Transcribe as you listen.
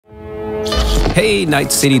Hey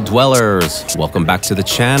Night City dwellers, welcome back to the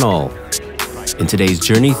channel. In today's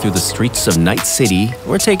journey through the streets of Night City,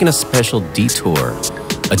 we're taking a special detour,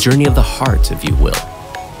 a journey of the heart, if you will.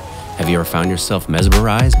 Have you ever found yourself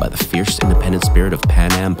mesmerized by the fierce independent spirit of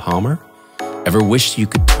Panam Palmer? Ever wished you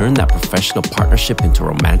could turn that professional partnership into a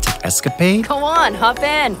romantic escapade? Go on, hop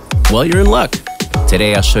in. Well, you're in luck.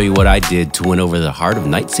 Today I'll show you what I did to win over the heart of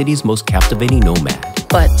Night City's most captivating nomad.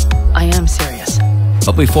 But I am serious.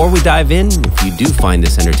 But before we dive in, if you do find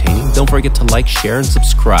this entertaining, don't forget to like, share, and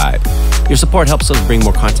subscribe. Your support helps us bring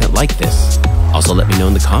more content like this. Also, let me know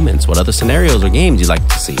in the comments what other scenarios or games you'd like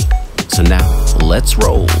to see. So now, let's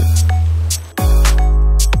roll.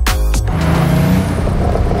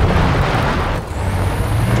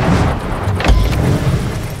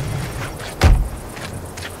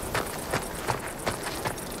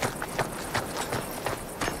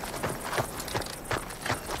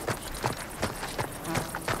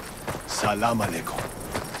 Salam alaikum.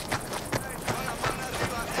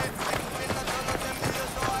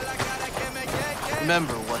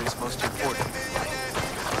 Remember what is most important.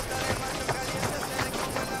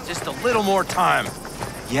 Just a little more time.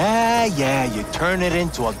 Yeah, you turn it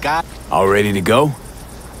into a guy. All ready to go?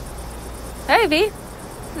 Hey, V.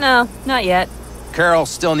 No, not yet. Carol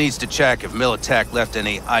still needs to check if Militech left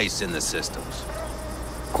any ice in the systems.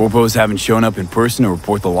 Corpos haven't shown up in person to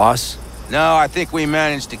report the loss? No, I think we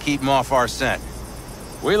managed to keep them off our scent.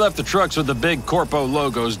 We left the trucks with the big Corpo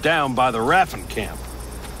logos down by the Raffin camp.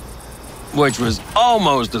 Which was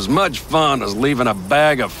almost as much fun as leaving a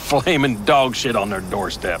bag of flaming dog shit on their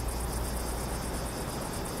doorstep.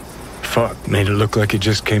 Fuck, made it look like he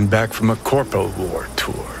just came back from a Corpo War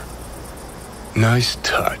tour. Nice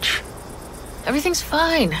touch. Everything's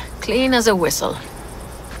fine. Clean as a whistle.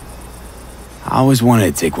 I always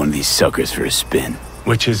wanted to take one of these suckers for a spin.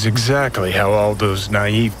 Which is exactly how all those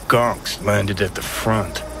naive gonks landed at the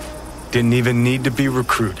front. Didn't even need to be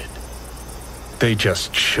recruited. They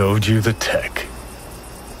just showed you the tech.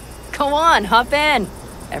 Go on, hop in.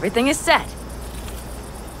 Everything is set.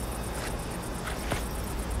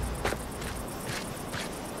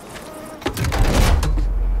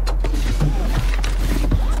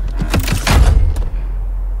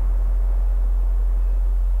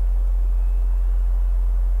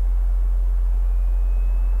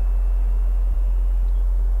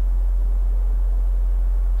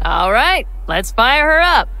 All right, let's fire her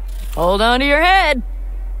up. Hold on to your head.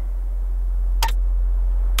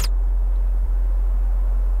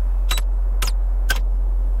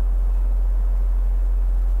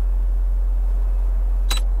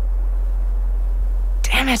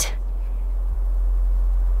 Damn it.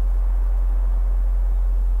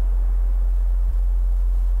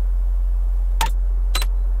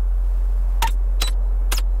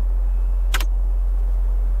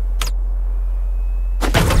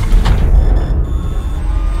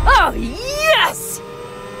 Oh, yes!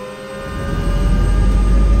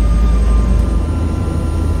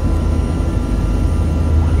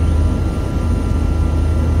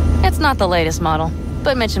 It's not the latest model,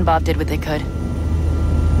 but Mitch and Bob did what they could.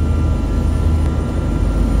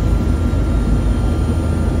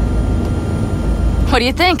 What do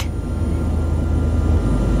you think?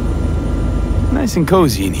 Nice and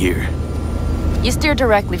cozy in here. You steer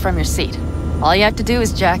directly from your seat. All you have to do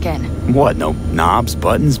is jack in. What, no knobs,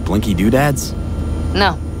 buttons, blinky doodads?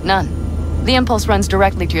 No, none. The impulse runs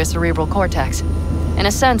directly to your cerebral cortex. In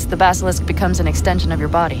a sense, the basilisk becomes an extension of your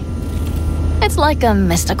body. It's like a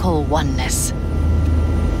mystical oneness.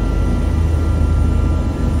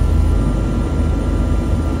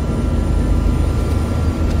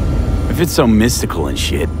 If it's so mystical and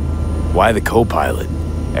shit, why the co-pilot?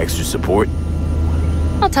 Extra support?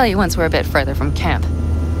 I'll tell you once we're a bit further from camp.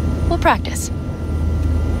 We'll practice.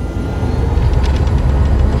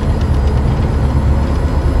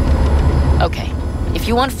 Okay, if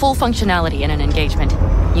you want full functionality in an engagement,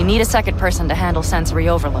 you need a second person to handle sensory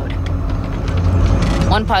overload.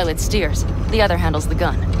 One pilot steers, the other handles the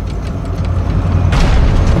gun.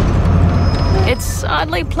 It's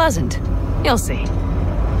oddly pleasant. You'll see.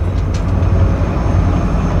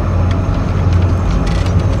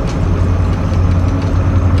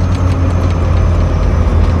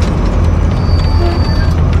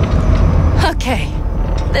 Okay,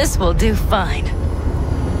 this will do fine.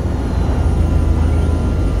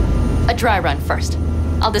 A dry run first.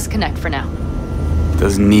 I'll disconnect for now.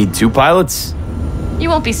 Doesn't need two pilots? You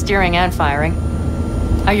won't be steering and firing.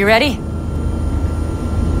 Are you ready?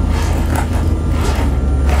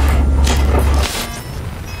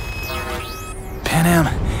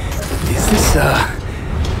 Panam, is this,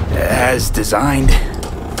 as designed?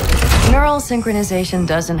 Neural synchronization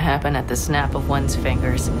doesn't happen at the snap of one's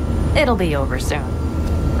fingers. It'll be over soon.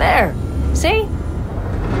 There. See?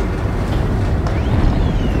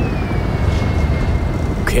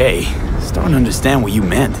 Okay, starting to understand what you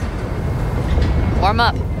meant. Warm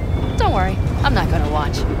up. Don't worry, I'm not gonna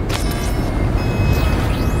watch.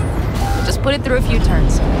 Just put it through a few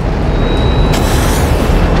turns.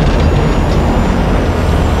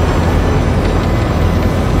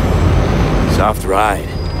 Soft ride.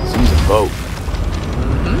 Seems a boat.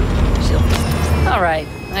 All right,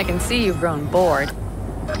 I can see you've grown bored.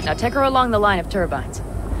 Now take her along the line of turbines.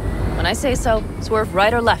 When I say so, swerve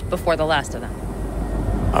right or left before the last of them.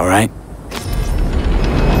 All right.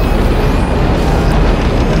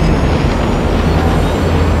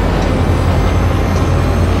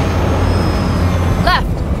 Left.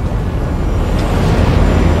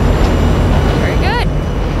 Very good.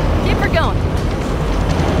 Keep her going.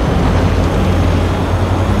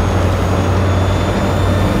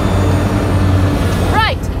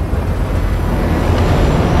 Right.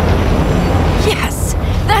 Yes,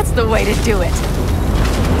 that's the way to do it.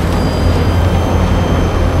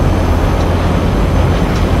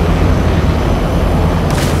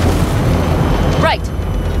 Right.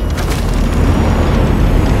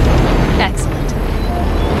 Excellent.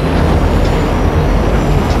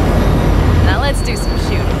 Now let's do some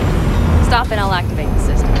shooting. Stop and I'll activate the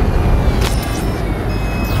system.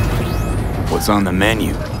 What's on the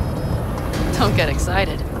menu? Don't get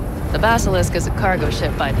excited. The Basilisk is a cargo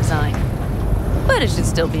ship by design. But it should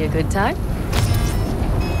still be a good time.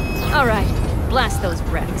 All right, blast those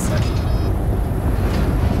wrecks.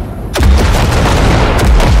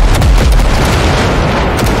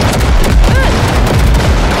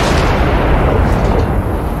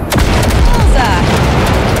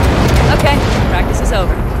 Okay, practice is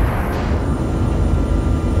over.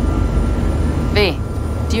 V,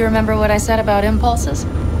 do you remember what I said about impulses?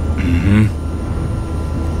 Mm-hmm.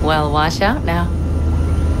 Well, watch out now.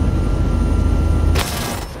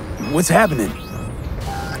 What's happening?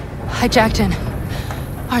 Hijacked in.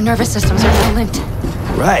 Our nervous systems are now linked.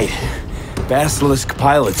 Right. Basilisk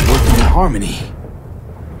pilots working in harmony.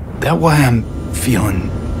 That why I'm feeling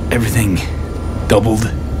everything doubled?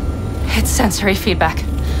 It's sensory feedback.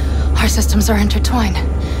 Our systems are intertwined.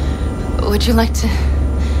 Would you like to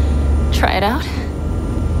try it out?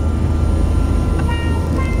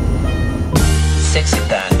 Sexy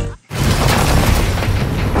time.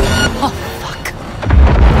 Oh, fuck.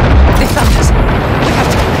 They found us. We have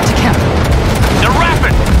to go back to camp. They're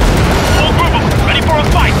rapid! Full group of them, ready for a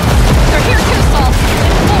fight! They're here too, Saul.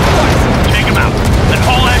 In full force. Take them out. Then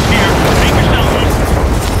haul ass here. Make yourself loose.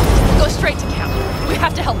 Go straight to camp. We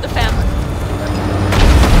have to help the family.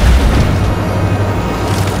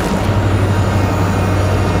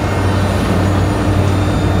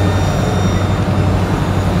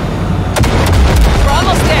 We're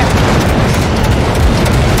almost there.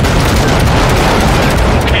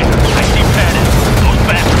 Okay, I see Panam. Those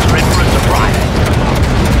bastards are in for a surprise.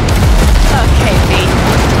 Okay, V.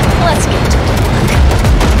 Let's get to work.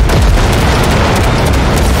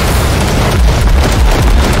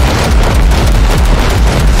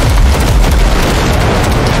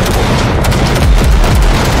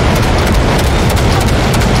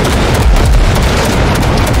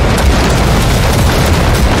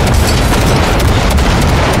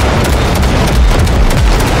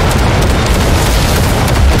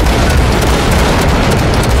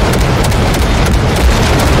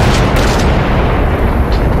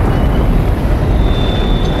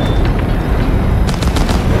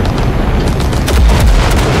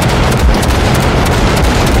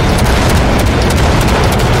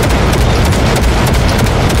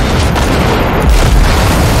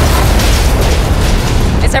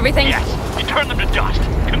 Is everything? Yes, you turned them to dust.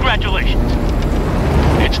 Congratulations.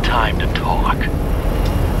 It's time to talk.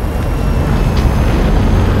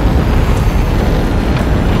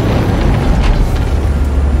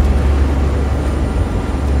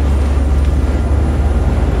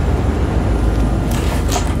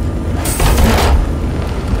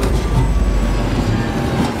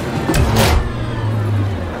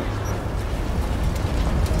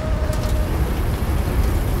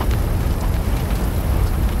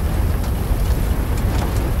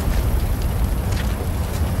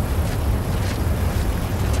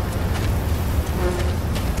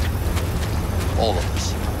 All of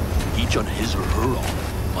us, each on his or her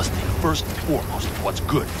own, must think first and foremost of what's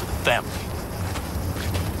good for the family.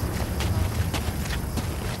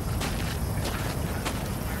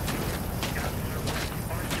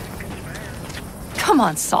 Come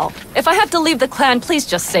on, Saul. If I have to leave the clan, please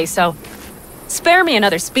just say so. Spare me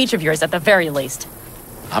another speech of yours at the very least.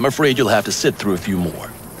 I'm afraid you'll have to sit through a few more.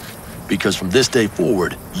 Because from this day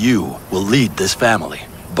forward, you will lead this family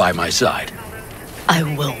by my side. I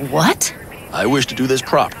will what? I wish to do this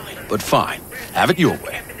properly, but fine. Have it your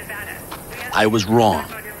way. I was wrong.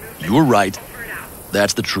 You were right.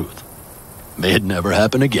 That's the truth. May it never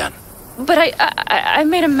happen again. But I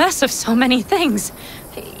made a mess of so many things.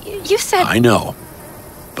 You said... I know.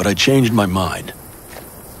 But I changed my mind.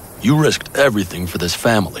 You risked everything for this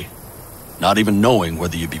family, not even knowing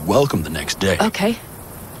whether you'd be welcome the next day. Okay.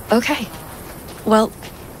 Okay. Well,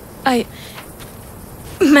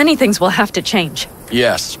 many things will have to change.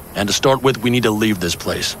 Yes, and to start with, we need to leave this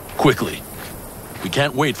place. Quickly. We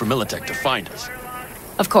can't wait for Militech to find us.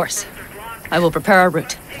 Of course. I will prepare our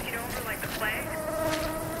route.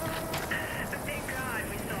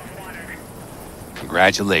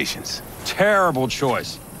 Congratulations. Terrible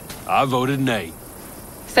choice. I voted nay.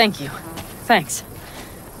 Thank you. Thanks.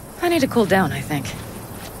 I need to cool down, I think.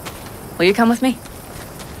 Will you come with me?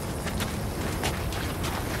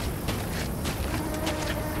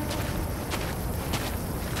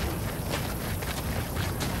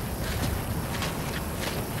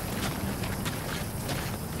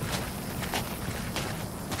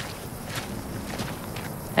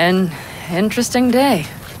 An interesting day.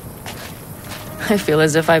 I feel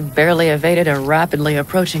as if I barely evaded a rapidly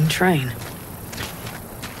approaching train.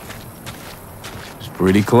 It's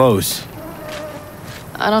pretty close.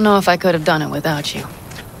 I don't know if I could have done it without you.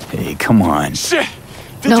 Hey, come on. Shit!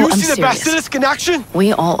 Did No, you I'm see the serious. basilisk in action?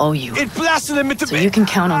 We all owe you. It blasted them into So you can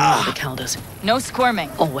count on me, the Caldas. No squirming.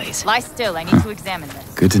 Always. Lie still, I need to examine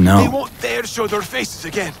this. Good to They know. won't dare show their faces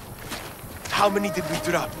again. How many did we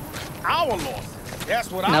drop? Our loss.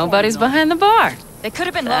 That's what Nobody's behind the bar. They could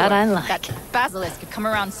have been That lower. I like. That basilisk could come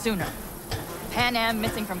around sooner. Panam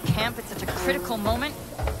missing from camp at such a critical moment.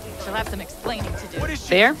 She'll have some explaining to do. What is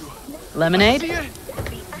she? Beer? Lemonade? See her?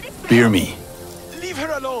 Beer me. Leave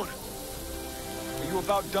her alone. Are you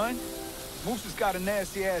about done? Moose has got a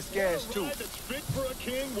nasty ass gash too. That's fit for a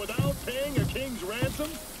king without paying a king's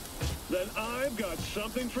ransom? Then I've got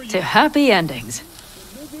something for you. To happy endings.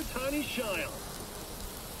 Tiny Child.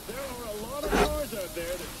 There are a lot of cars out there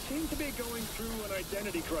that seem to be going through an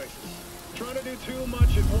identity crisis. Trying to do too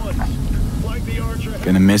much at once. Like the Archer.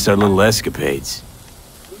 Gonna miss our little escapades.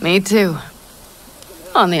 Me too.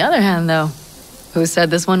 On the other hand, though, who said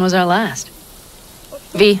this one was our last?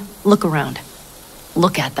 V, look around.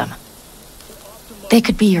 Look at them. They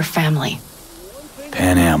could be your family.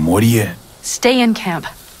 Panam, what do you... Stay in camp.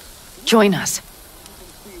 Join us.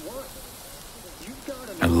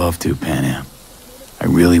 I'd love to, Panam. I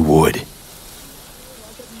really would.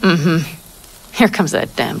 Mm-hmm. Here comes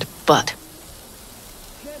that damned butt.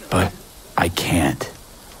 But I can't.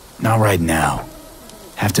 Not right now.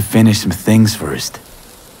 Have to finish some things first.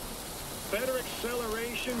 Better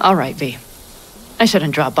acceleration. All right, V. I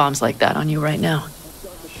shouldn't drop bombs like that on you right now.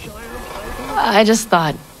 I just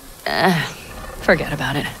thought... forget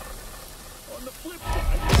about it.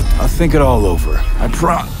 I'll think it all over. I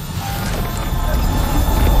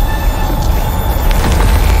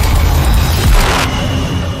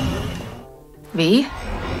V?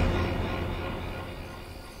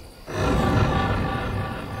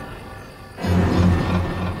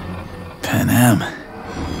 Panam.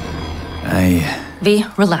 V,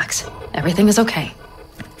 relax. Everything is okay.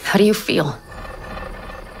 How do you feel?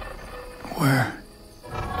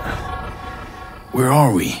 Where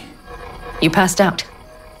are we? You passed out.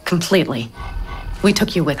 Completely. We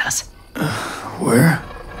took you with us. Where?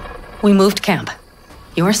 We moved camp.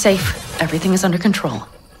 You are safe. Everything is under control.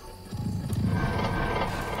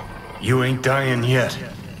 You ain't dying yet.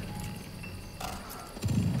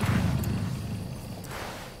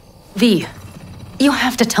 V, you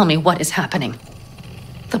have to tell me what is happening.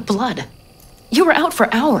 The blood. You were out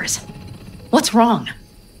for hours. What's wrong?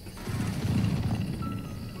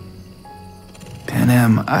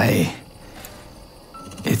 Panam,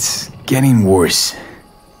 it's getting worse.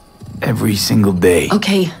 Every single day.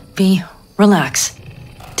 Okay, V, relax.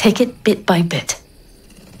 Take it bit by bit.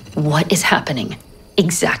 What is happening?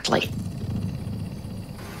 Exactly.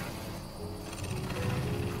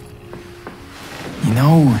 You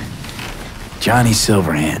know, Johnny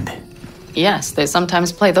Silverhand. Yes, they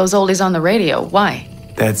sometimes play those oldies on the radio. Why?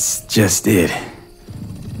 That's just it.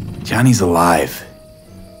 Johnny's alive.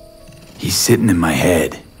 He's sitting in my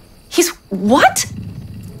head. He's what?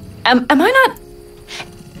 Am I not...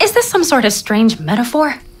 Is this some sort of strange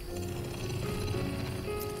metaphor?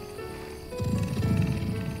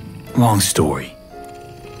 Long story.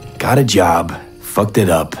 Got a job, fucked it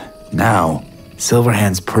up. Now,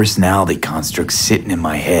 Silverhand's personality construct's sitting in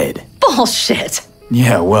my head. Bullshit!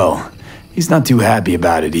 Yeah, well, He's not too happy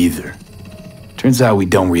about it either. Turns out we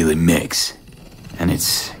don't really mix. And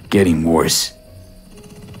it's getting worse.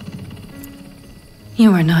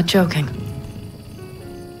 You are not joking.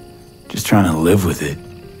 Just trying to live with it.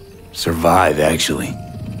 Survive, actually.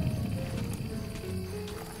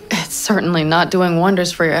 It's certainly not doing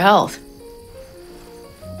wonders for your health.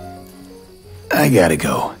 I gotta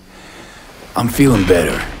go. I'm feeling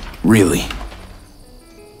better, really.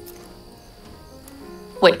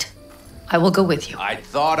 Wait. I will go with you. I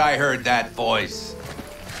thought I heard that voice.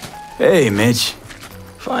 Hey, Mitch.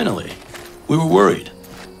 Finally. We were worried.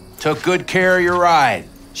 Took good care of your ride.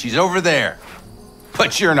 She's over there.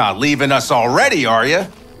 But you're not leaving us already, are you?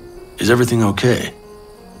 Is everything okay?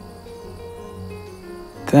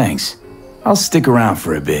 Thanks. I'll stick around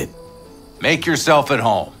for a bit. Make yourself at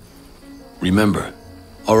home. Remember,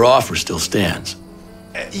 our offer still stands.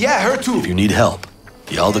 Yeah, her too. If you need help,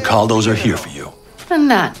 the Aldecaldos are here for you. And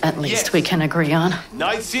that, at least, we can agree on.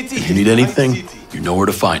 Night City. If you need anything, you know where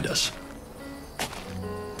to find us.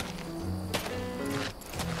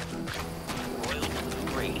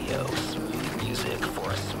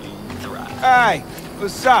 Hey,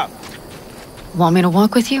 what's up? Want me to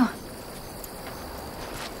walk with you?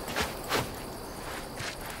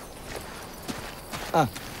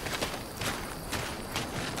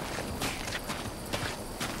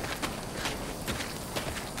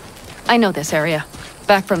 I know this area.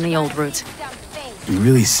 Back from the old routes. You're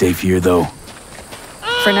really safe here, though.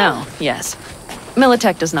 For now, yes.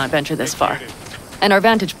 Militech does not venture this far. And our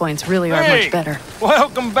vantage points really are Hey! much better.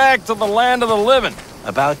 Welcome back to the land of the living.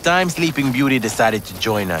 About time Sleeping Beauty decided to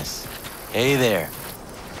join us. Hey there.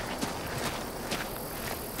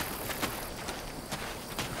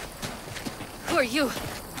 Who are you?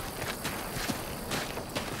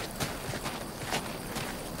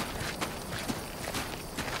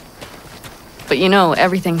 But you know,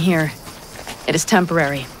 everything here, it is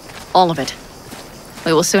temporary. All of it.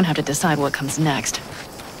 We will soon have to decide what comes next.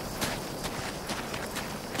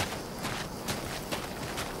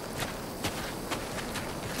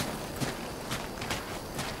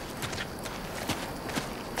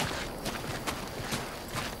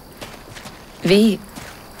 V,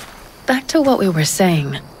 back to what we were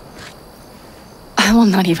saying. I will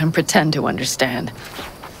not even pretend to understand.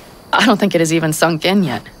 I don't think it has even sunk in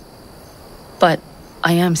yet. But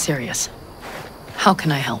I am serious. How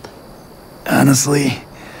can I help? Honestly,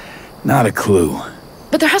 not a clue.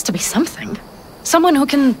 But there has to be something. Someone who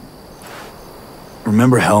can...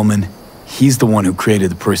 Remember Hellman? He's the one who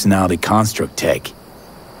created the personality construct tech.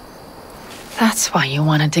 That's why you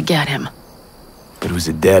wanted to get him. But it was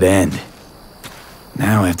a dead end.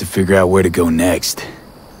 Now I have to figure out where to go next.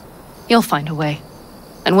 You'll find a way.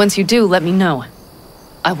 And once you do, let me know.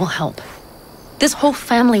 I will help. This whole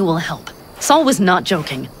family will help. Saul was not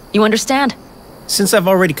joking. You understand? Since I've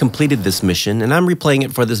already completed this mission and I'm replaying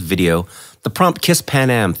it for this video, the prompt "Kiss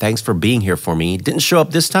Panam, thanks for being here for me" didn't show up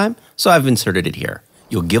this time, so I've inserted it here.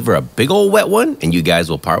 You'll give her a big old wet one, and you guys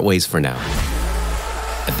will part ways for now.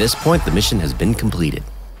 At this point, the mission has been completed.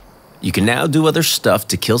 You can now do other stuff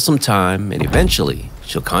to kill some time, and eventually,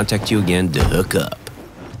 she'll contact you again to hook up.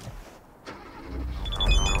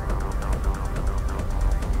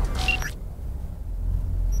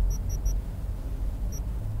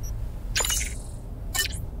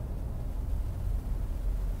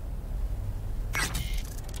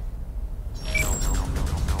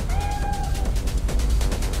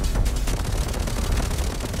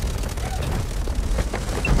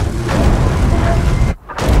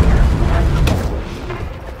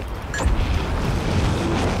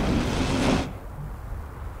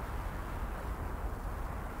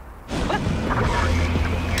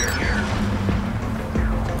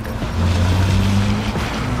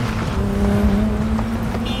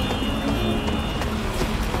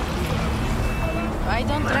 I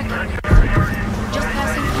don't reckon. Just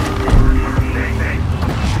passing.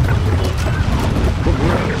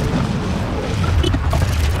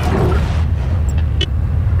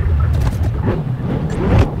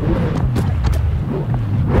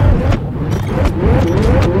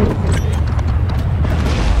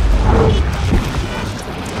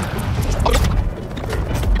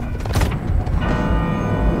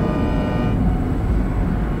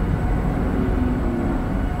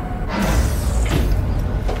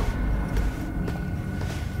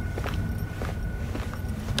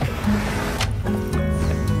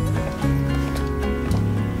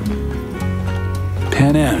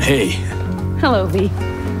 Panam, hey. Hello, V.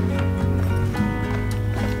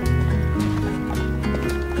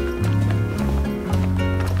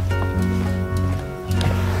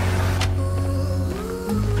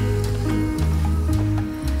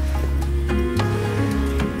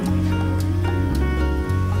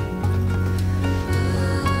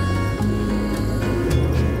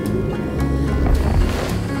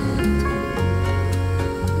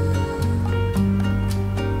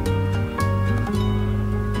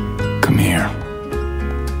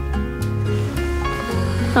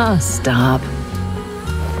 Oh, stop.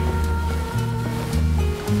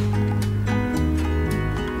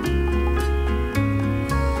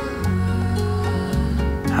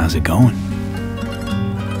 How's it going?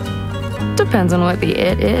 Depends on what the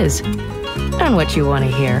it is. And what you want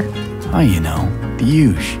to hear. Oh, you know, the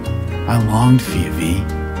huge. I longed for you, V.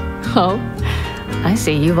 Oh, I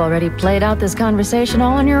see you've already played out this conversation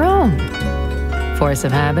all on your own. Force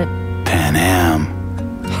of habit. Panam.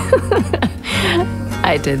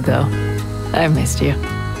 I did, though. I missed you.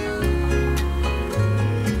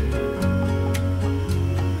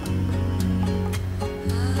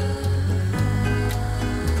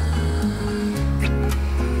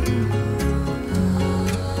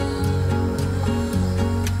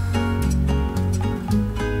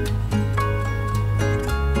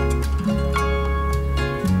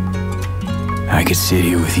 I could sit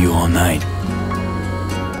here with you all night.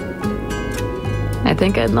 I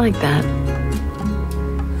think I'd like that.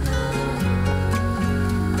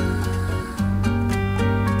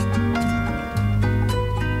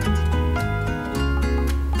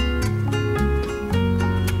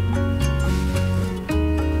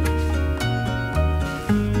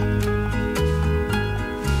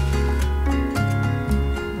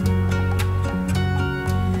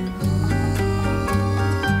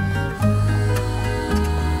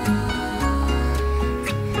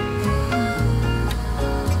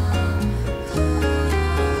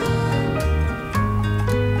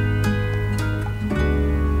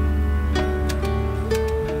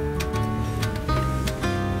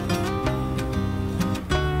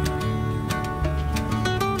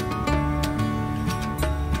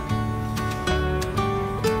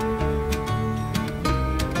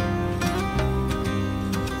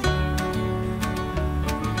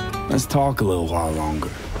 Let's talk a little while longer,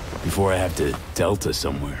 before I have to Delta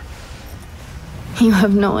somewhere. You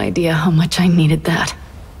have no idea how much I needed that.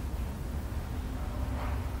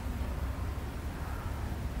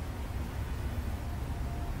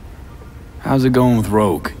 How's it going with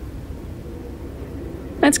Rogue?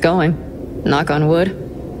 It's going. Knock on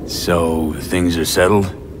wood. So, things are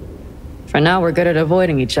settled? For now, we're good at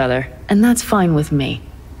avoiding each other, and that's fine with me.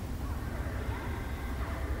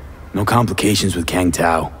 No complications with Kang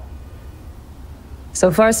Tao? So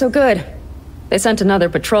far, so good. They sent another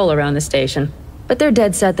patrol around the station, but they're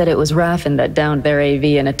dead set that it was Raffen that downed their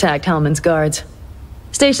AV and attacked Hellman's guards.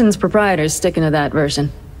 Station's proprietor's sticking to that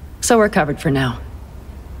version, so we're covered for now.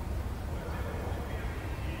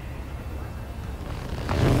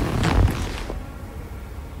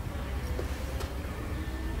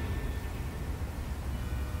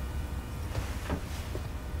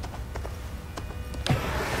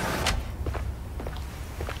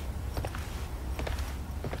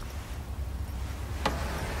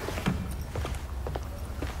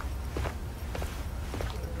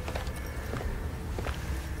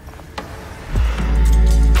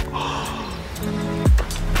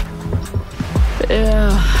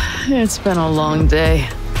 Yeah, it's been a long day.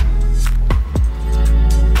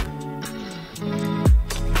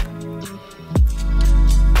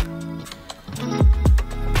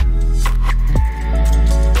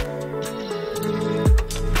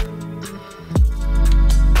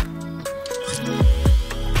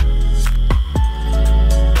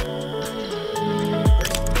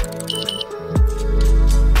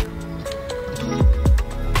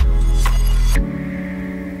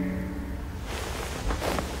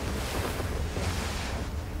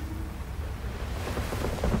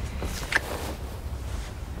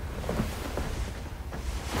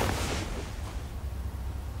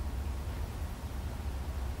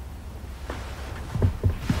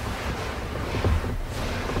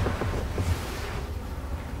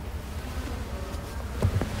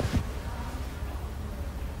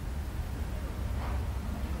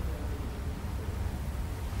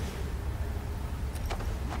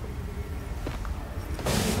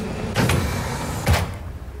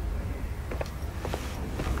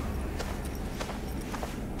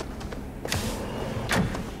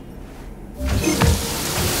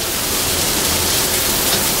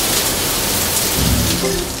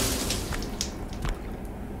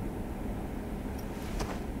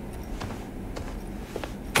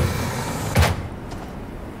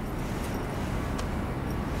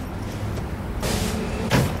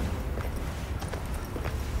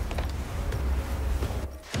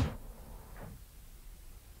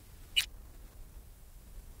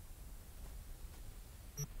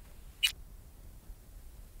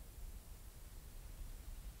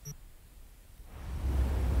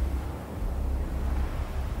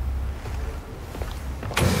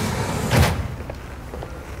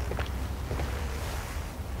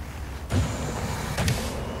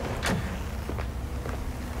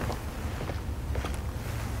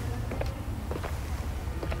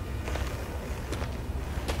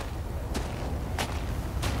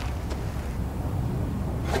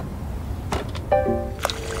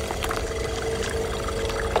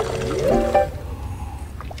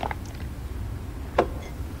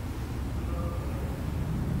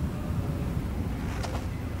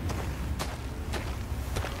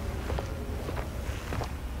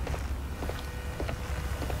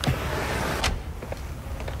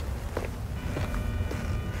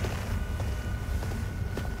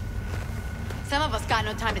 Some of us got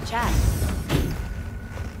no time to chat.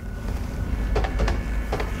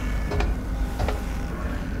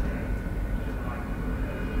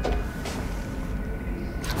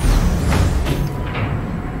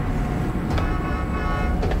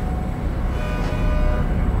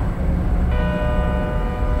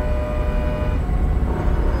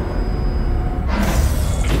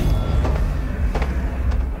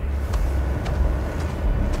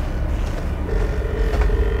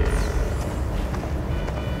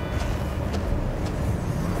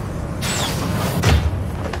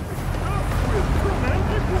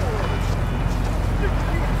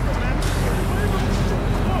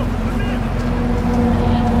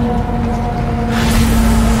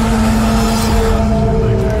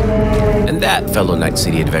 That, fellow Night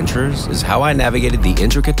City adventurers, is how I navigated the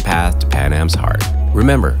intricate path to Panam's heart.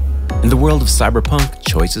 Remember, in the world of Cyberpunk,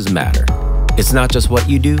 choices matter. It's not just what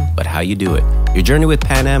you do, but how you do it. Your journey with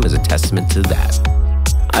Panam is a testament to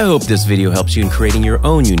that. I hope this video helps you in creating your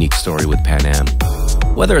own unique story with Panam.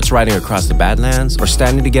 Whether it's riding across the Badlands or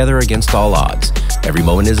standing together against all odds, every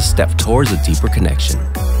moment is a step towards a deeper connection.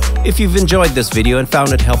 If you've enjoyed this video and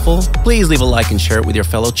found it helpful, please leave a like and share it with your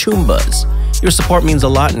fellow Choombas. Your support means a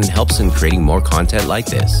lot and helps in creating more content like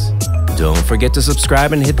this. Don't forget to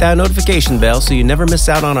subscribe and hit that notification bell so you never miss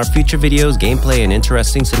out on our future videos, gameplay, and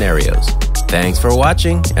interesting scenarios. Thanks for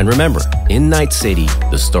watching, and remember, in Night City,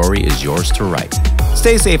 the story is yours to write.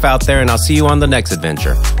 Stay safe out there, and I'll see you on the next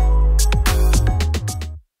adventure.